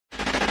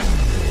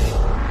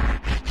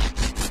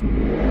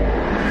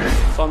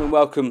Simon,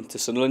 welcome to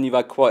Sunderland. You've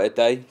had quite a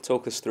day.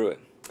 Talk us through it.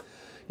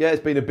 Yeah,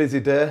 it's been a busy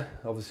day.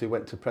 Obviously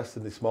went to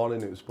Preston this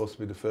morning. It was supposed to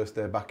be the first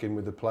day back in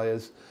with the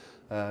players.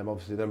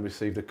 Obviously then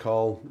received a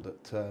call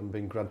that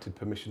been granted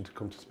permission to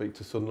come to speak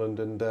to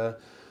Sunderland, and as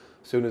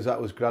soon as that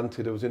was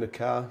granted, I was in a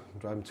car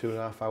driving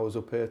 2.5 hours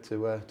up here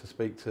to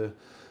speak to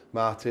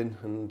Martin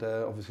and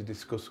obviously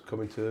discuss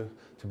coming to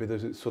be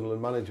the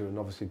Sunderland manager, and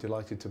obviously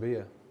delighted to be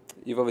here.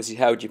 You've obviously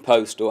held your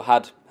post, or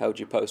had held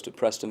your post at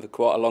Preston for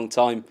quite a long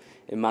time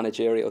in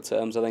managerial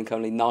terms. I think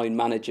only 9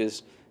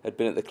 managers had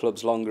been at the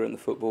clubs longer in the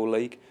Football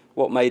League.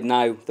 What made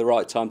now the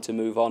right time to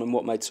move on, and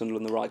what made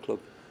Sunderland the right club?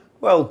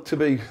 Well, to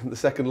be the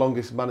second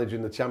longest manager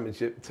in the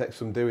Championship takes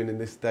some doing in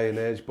this day and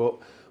age, but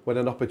when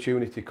an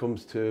opportunity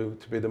comes to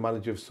be the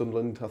manager of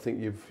Sunderland, I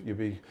think you'd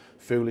be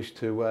foolish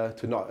to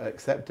not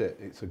accept it.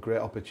 It's a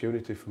great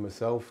opportunity for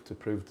myself to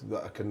prove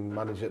that I can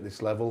manage at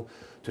this level,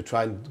 to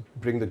try and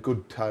bring the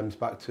good times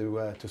back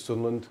to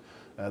Sunderland.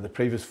 The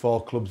previous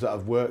 4 clubs that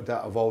I've worked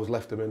at, I've always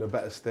left them in a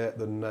better state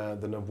than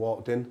I've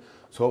walked in.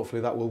 So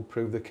hopefully that will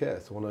prove the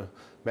case. I want to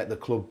make the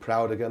club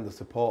proud again, the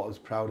supporters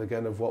proud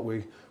again of what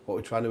we're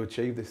trying to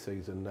achieve this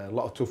season. A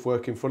lot of tough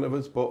work in front of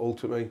us, but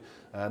ultimately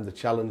the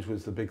challenge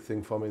was the big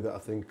thing for me, that I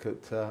think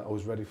that I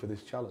was ready for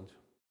this challenge.